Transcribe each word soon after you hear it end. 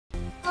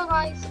So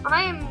guys,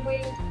 I am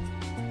with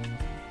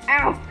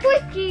Ow!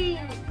 Quickie.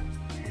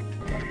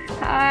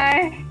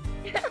 Hi!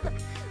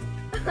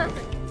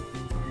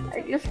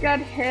 I just got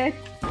hit.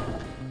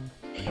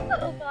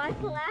 Oh my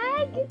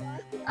lag!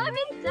 I'm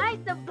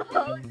inside the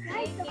boat.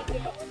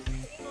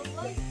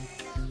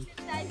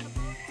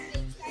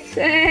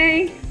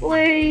 Sing,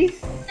 please.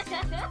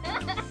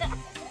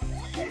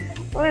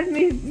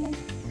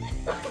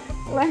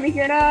 Let me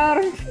get out.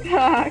 I'm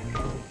stuck.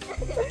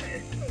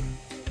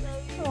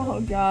 Oh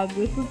god,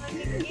 this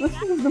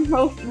is the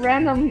most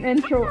random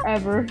intro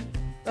ever.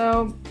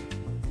 So,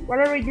 what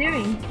are we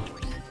doing?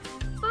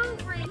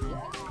 Boat racing,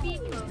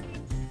 speed boat.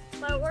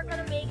 But we're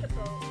gonna make a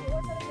boat.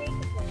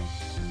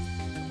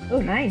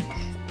 Oh, nice.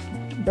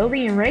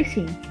 Building and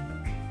racing.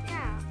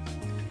 Yeah.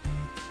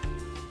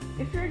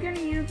 If you're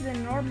gonna use the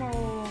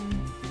normal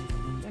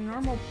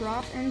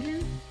prop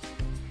engine,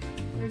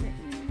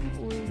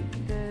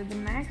 the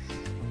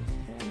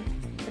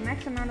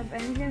max amount of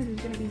engines is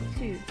gonna be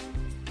 2,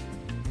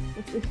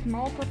 with the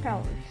small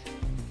propellers.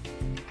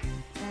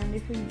 And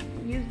if we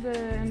use the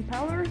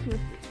impellers,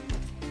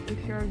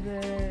 which are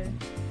the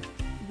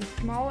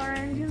smaller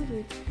engines,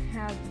 which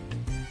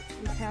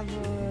have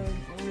a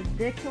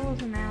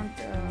ridiculous amount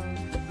of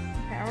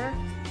power.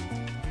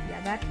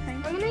 Yeah, that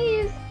thing. I'm gonna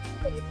use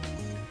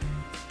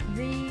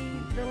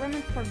The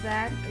limit for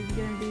that is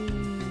gonna be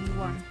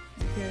 1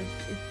 because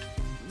it's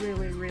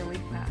really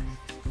fast.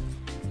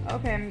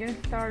 Okay, I'm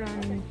gonna start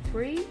on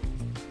 3,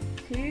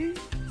 2,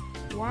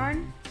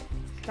 1,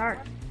 start.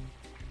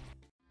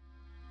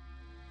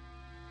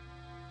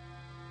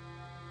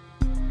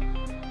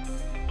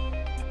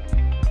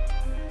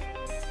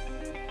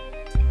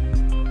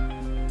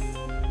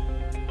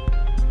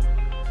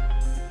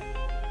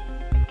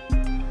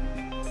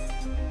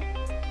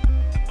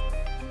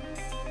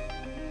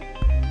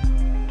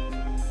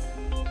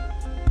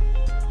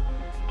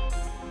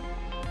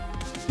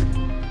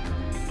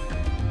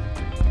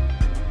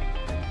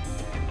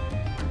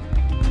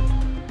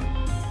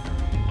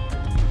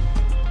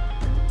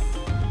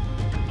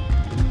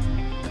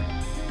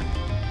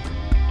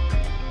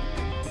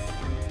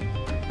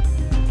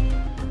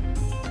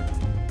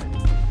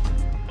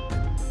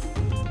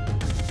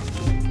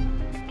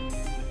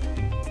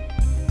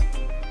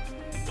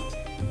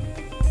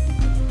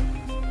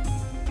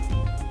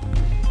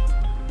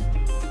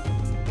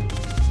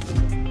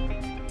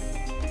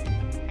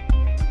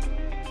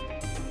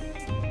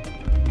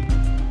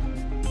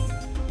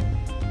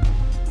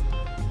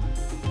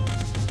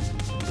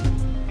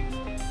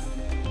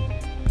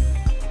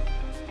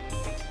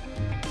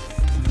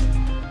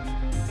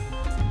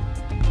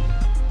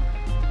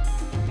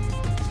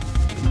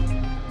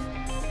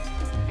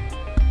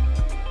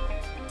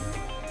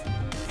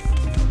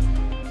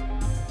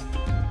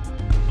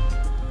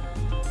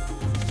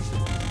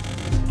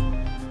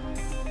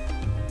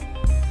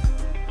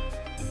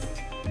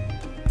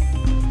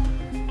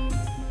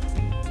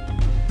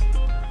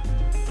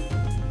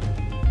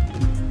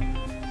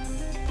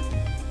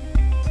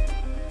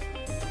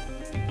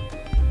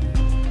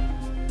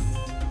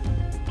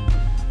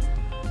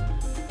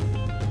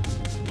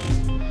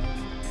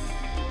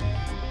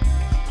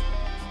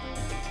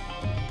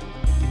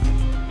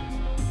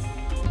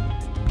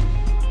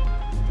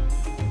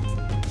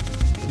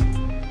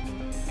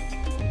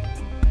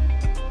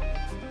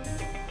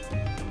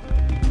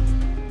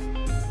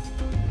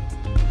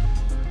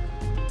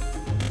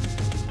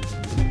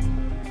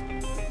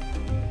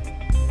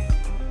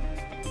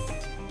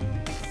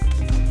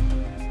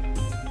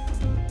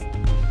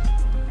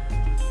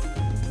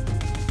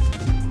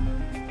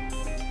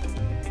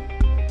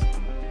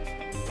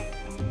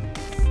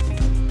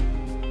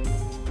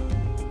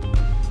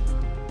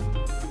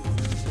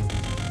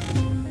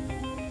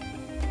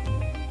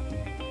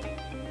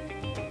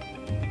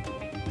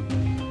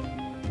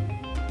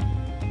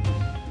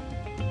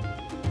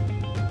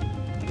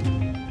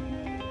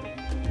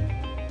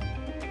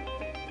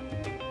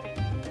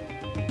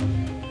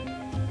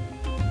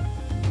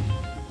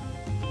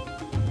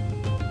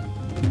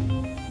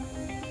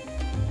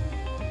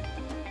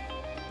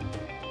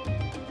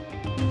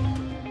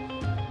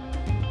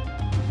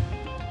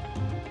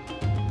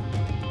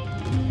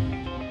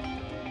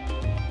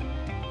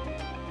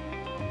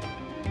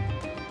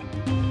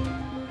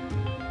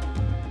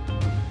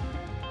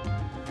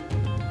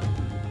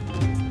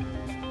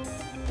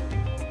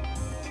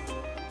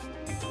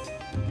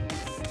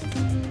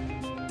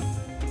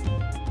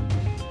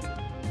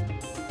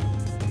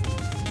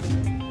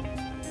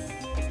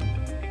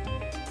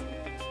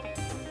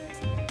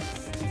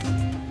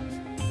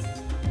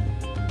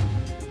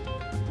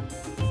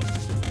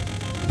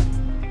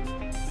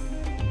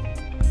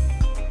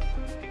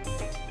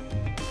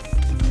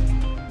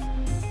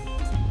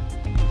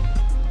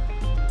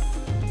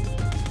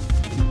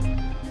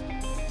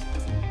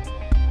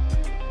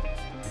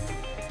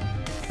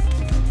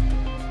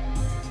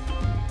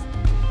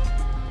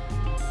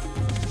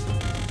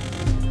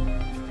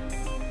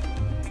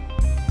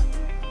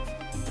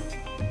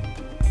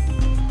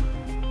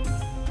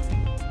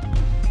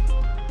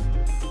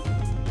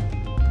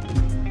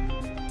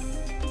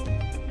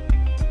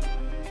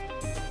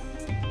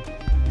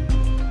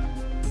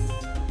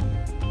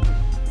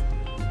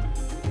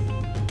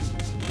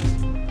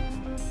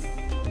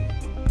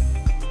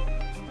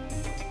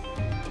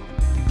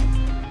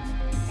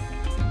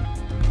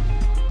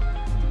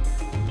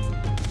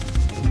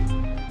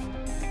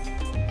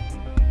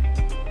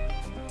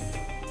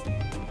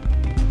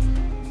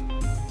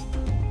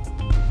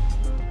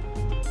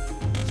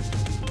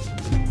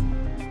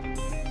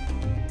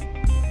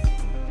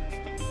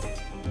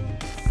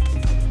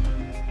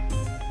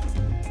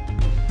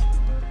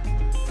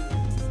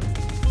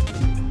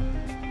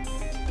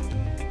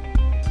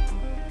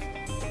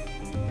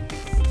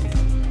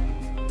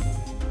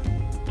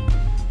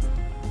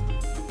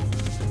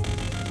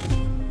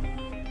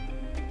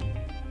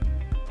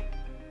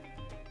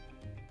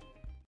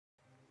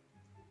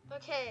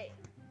 Okay.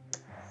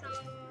 So,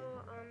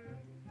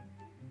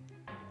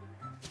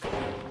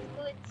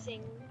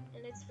 blitzing,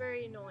 and it's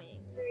very annoying.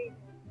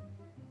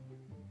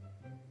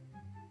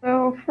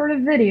 So for the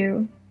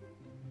video,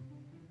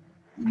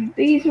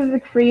 these are the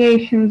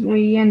creations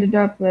we ended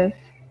up with.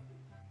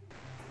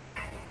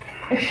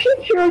 The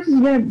sheep yours is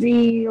gonna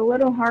be a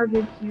little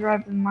harder to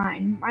drive than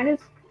mine. Mine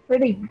is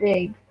pretty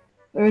big,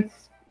 so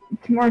it's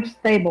more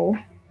stable.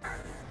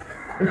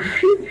 The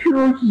sheep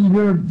yours is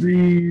gonna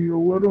be a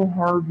little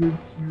harder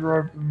to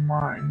drive than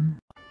mine.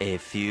 A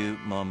few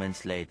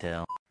moments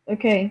later.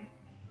 Okay.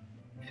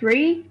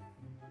 3,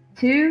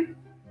 2,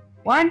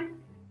 1,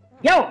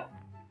 yo!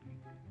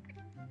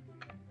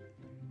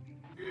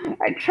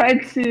 I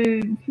tried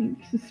to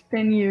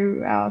spin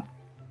you out.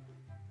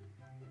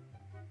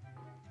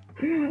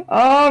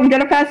 Oh, I'm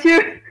gonna pass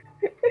you!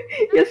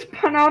 You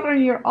spun out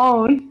on your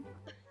own.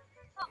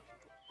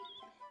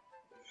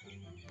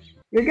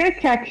 You're gonna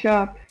catch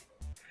up.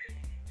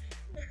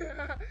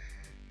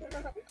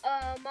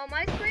 On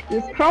my screen.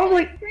 It's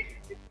probably.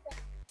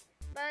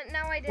 But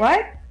now I did.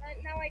 What?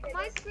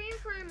 My screen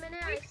for a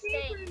minute I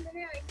stayed.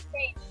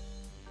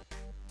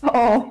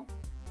 Oh.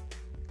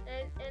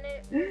 And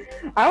it.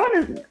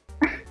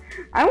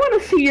 I wanna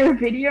see your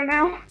video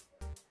now.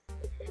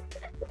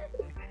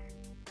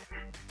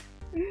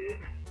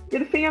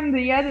 Good thing I'm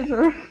the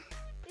editor.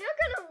 You're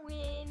gonna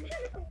win.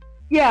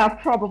 Yeah,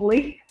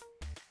 probably.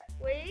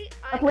 Wait.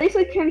 At least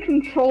I can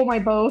control my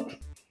boat.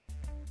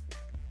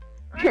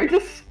 You're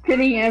just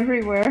spinning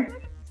everywhere.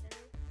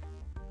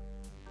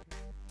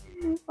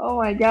 Oh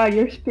my god,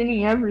 you're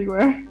spinning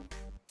everywhere.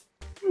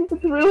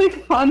 It's really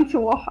fun to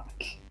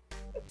watch.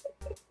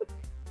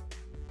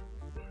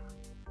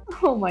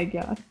 Oh my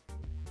god.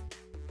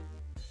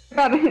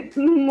 God,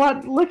 I'm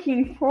not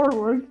looking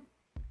forward.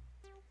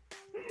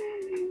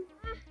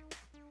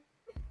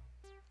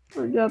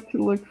 Forgot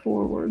to look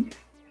forward.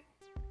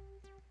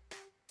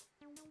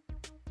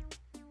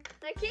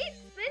 I keep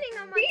spinning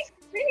on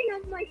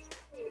my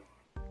screen.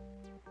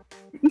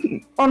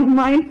 On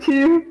mine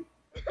too.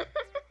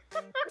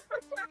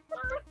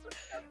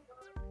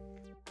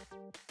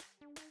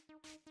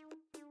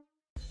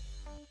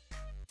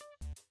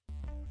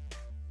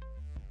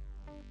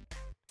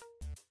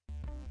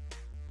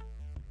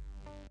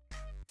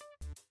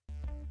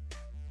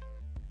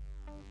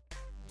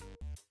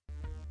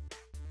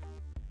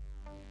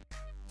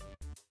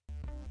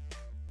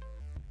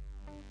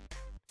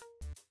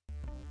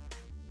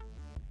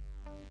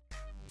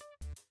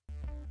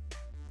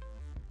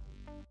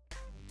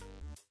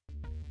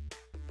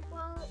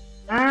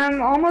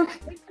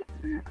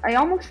 I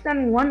almost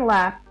done one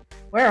lap.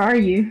 Where are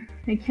you?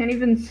 I can't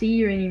even see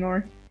you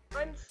anymore.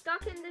 I'm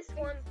stuck in this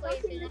one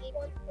place and even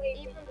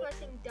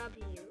pressing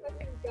W.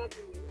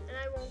 And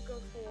I won't go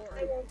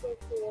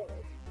forward.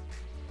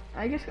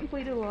 I just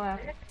completed a lap.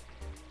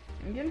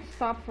 I'm gonna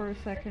stop for a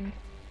second.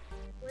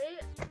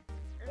 Wait,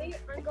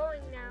 I'm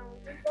going now.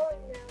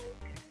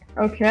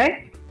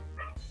 Okay.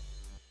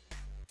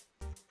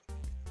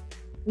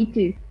 Me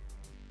too.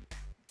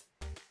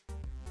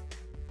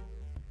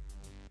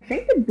 I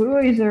think the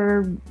buoys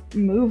are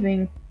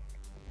moving.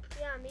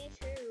 Yeah, me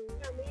too.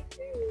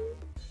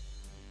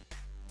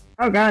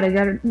 Oh god, I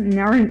got an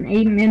hour and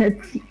 8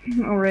 minutes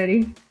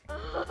already.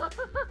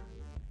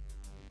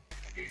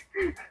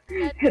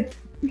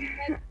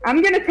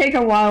 I'm gonna take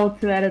a while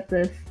to edit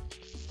this.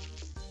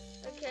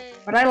 Okay.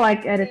 But I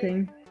like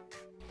editing.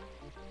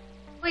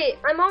 Wait,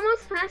 I'm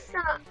almost past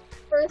the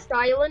first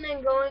island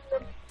and going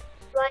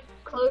like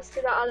close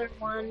to the other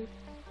one.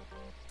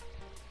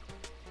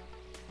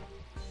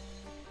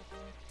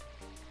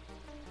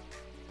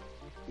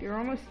 You're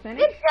almost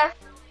finished? It's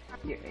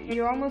definitely.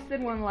 You almost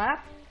did one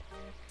lap?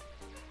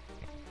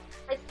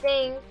 I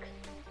think.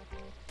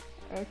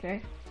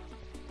 Okay.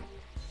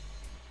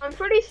 I'm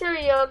pretty sure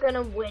you're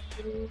gonna win.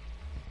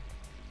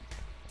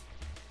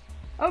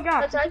 Oh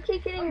god! Because I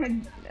keep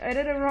getting. I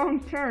did a wrong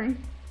turn.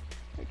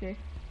 Okay.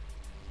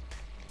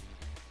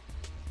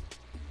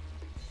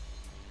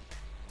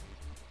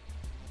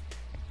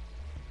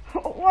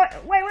 Oh, what?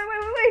 Wait!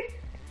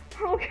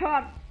 Oh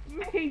god!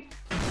 Wait!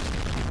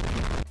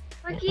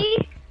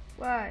 Lucky?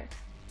 Why?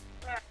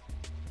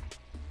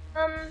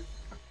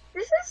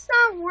 This is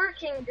not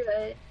working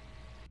good.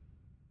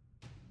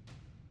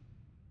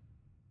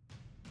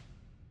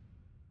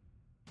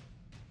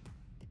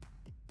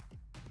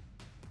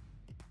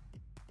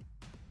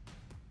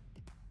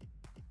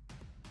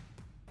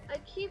 I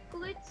keep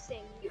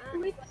blitzing.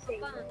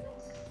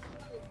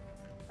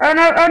 Oh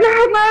no! Oh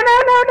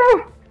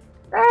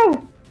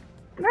no!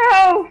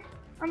 No!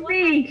 I'm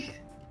beached!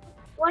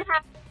 What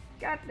happened?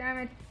 God damn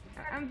it!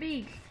 I'm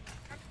beached.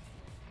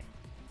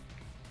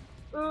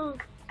 Ooh.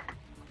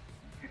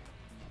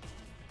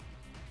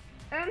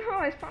 Oh no!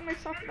 I spun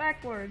myself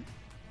backwards.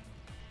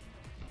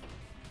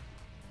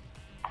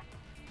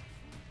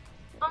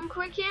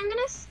 Quickly, I'm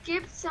gonna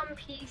skip some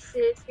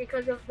pieces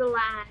because of the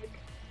lag.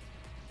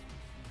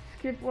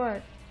 Skip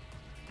what?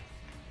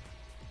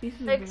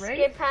 Pieces Like of the race?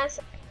 skip past.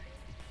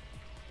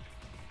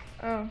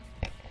 Oh.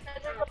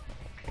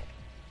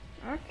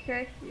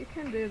 Okay, you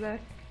can do that.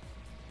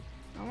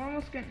 I'm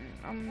almost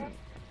gonna.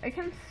 I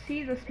can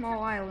see the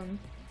small island.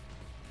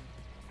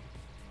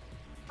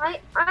 I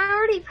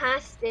already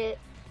passed it.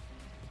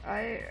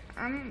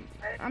 I'm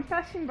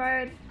passing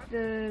by it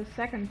the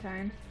second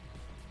time.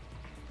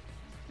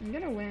 I'm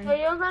gonna win. So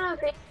you're gonna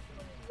basically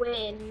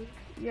win.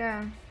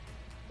 Yeah.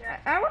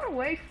 I wanna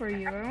wait for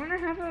you. I wanna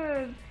have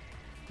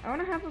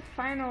a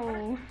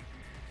final,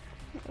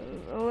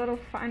 a little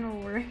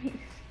final race.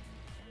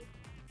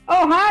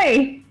 Oh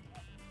hi!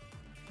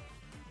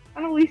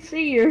 Finally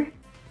see you.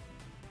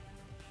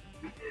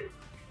 I'm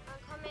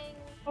coming.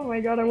 Oh my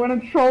god, I wanna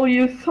troll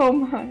you so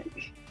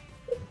much.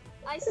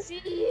 I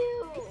see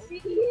you. I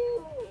see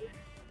you.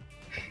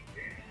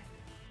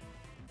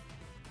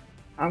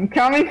 I'm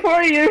coming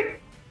for you.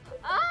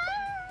 Ah!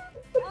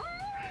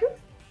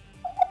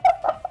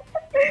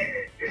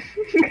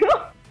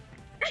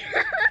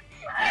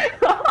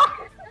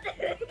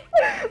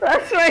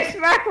 Let's race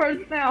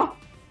backwards now.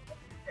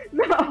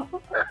 No.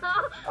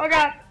 Oh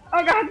god.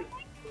 Oh god.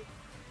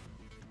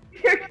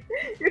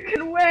 You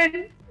can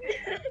win.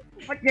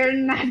 But you're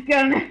not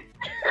gonna.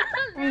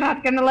 I'm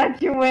not gonna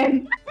let you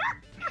win.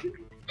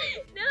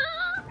 No!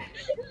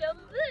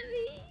 Don't let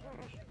me!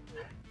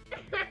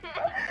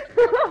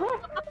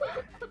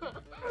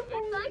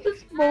 I'm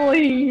just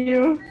bullying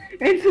you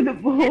into the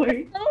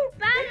bully. Oh,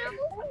 bad!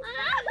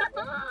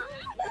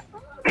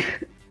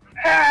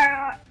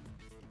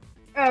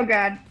 Oh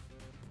god.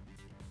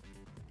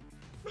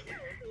 Oh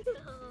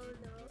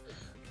no.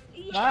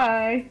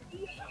 Bye.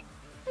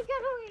 I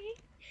got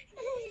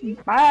away.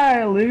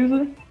 Bye,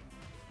 loser.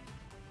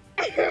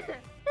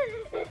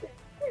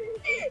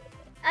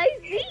 I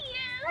see you.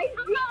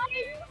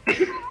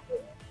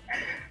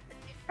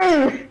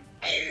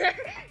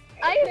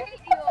 I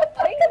hate you.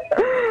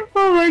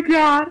 Oh my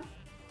god.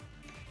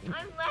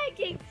 I'm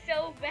lagging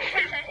so bad.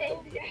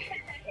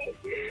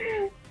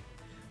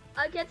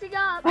 I'm getting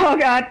up. Oh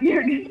god,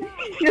 you're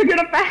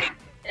gonna pass.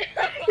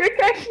 You're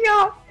catching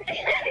up.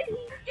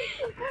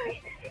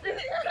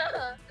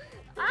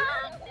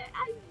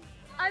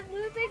 I'm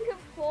losing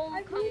control.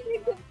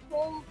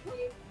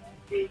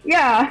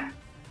 Yeah.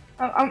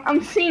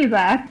 I'm seeing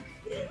that.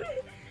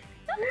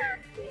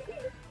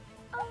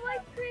 Oh my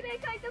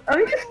critic, I just.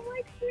 I'm just.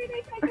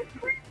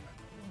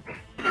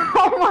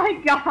 Oh my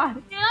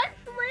god. Yes,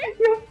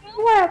 You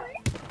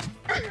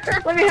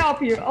flipped. Let me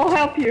help you. I'll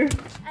help you.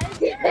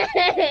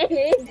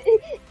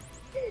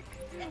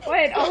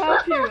 Wait, I'll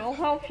help you. I'll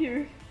help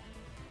you.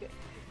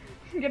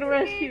 I'm gonna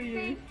rescue you.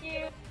 Thank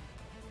you.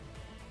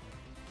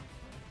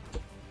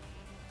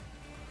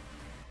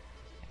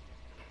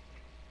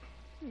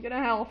 I'm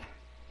gonna help.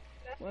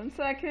 1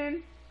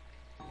 second.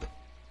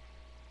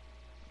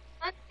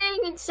 I'm staying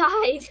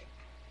inside.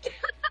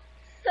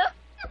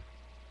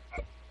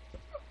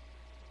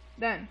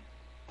 Done.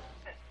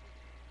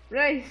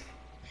 Race.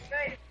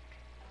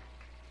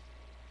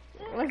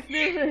 Let's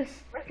do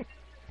this.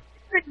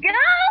 Go!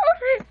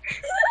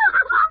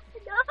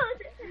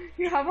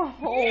 You have a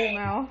hole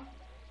now.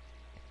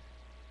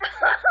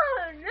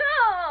 Oh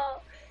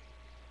no!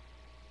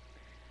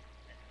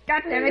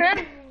 God damn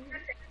it.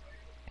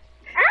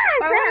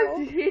 I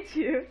wanted to hit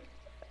you.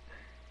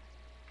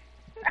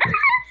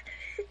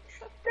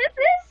 This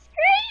is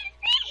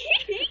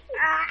crazy!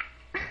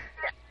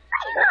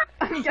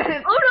 I'm gonna,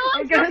 Oh no,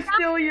 I'm gonna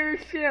steal your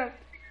ship.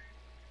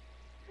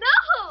 No!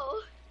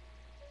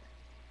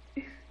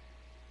 Wait,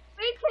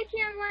 I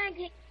can't lag.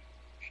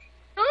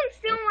 Don't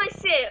steal my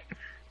ship.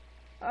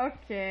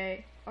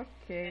 Okay,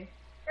 okay.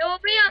 It will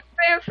be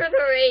unfair for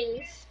the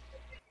race.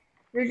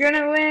 You're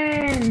gonna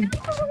win.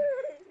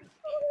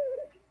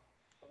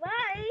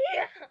 Bye.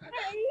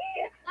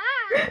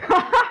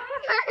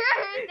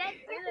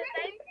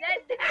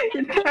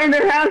 You turned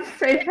around to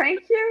say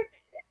thank you?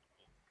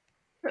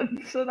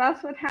 So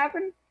that's what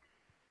happened?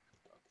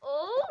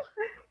 Oh?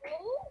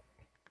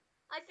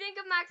 I think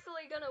I'm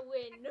actually gonna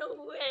win. No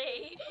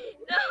way.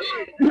 No.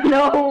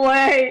 No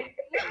way.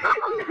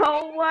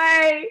 No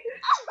way.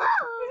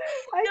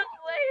 No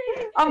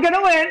way. I'm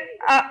gonna win.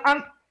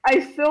 I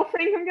still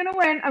think I'm gonna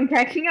win. I'm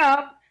catching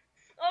up.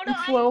 Oh no.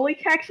 I'm slowly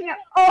catching up.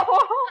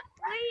 Oh!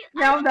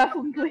 Wait, Now I'm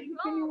definitely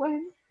gonna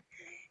win.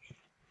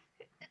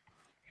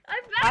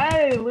 I'm back.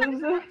 Hey,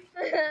 loser.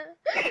 I'm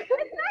back.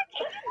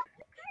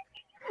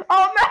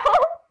 Oh no!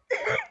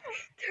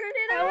 Turn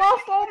it I on.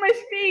 lost all my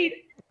speed.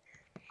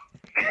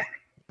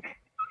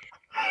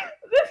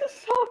 This is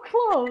so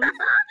close.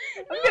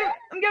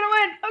 I'm gonna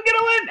win. I'm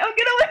gonna win. I'm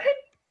gonna win.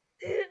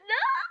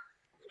 No.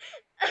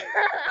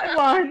 I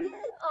won.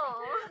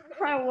 Oh.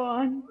 I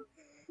won.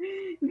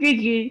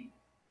 GG.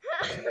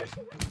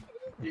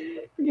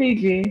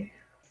 GG.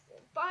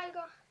 Bye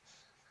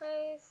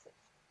guys.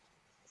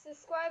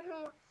 Subscribe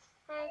and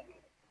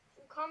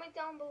comment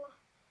down below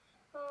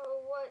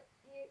what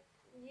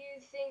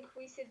you think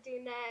we should do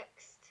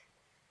next.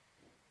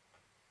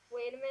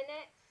 Wait a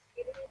minute.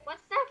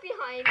 What's that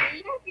behind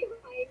me?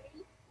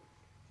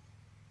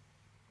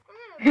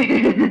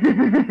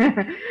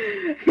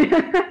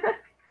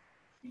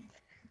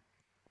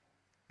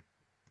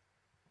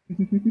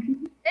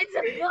 It's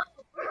a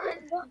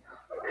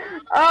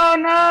Oh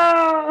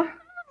no!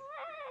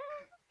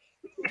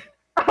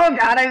 Oh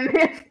god, I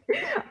missed.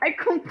 I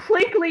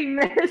completely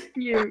missed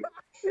you.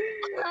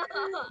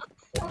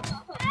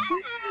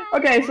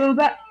 Okay, so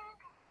that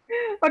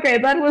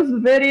was the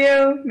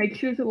video. Make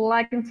sure to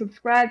like and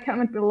subscribe.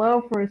 Comment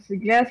below for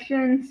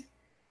suggestions.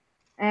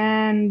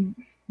 And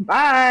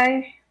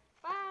bye.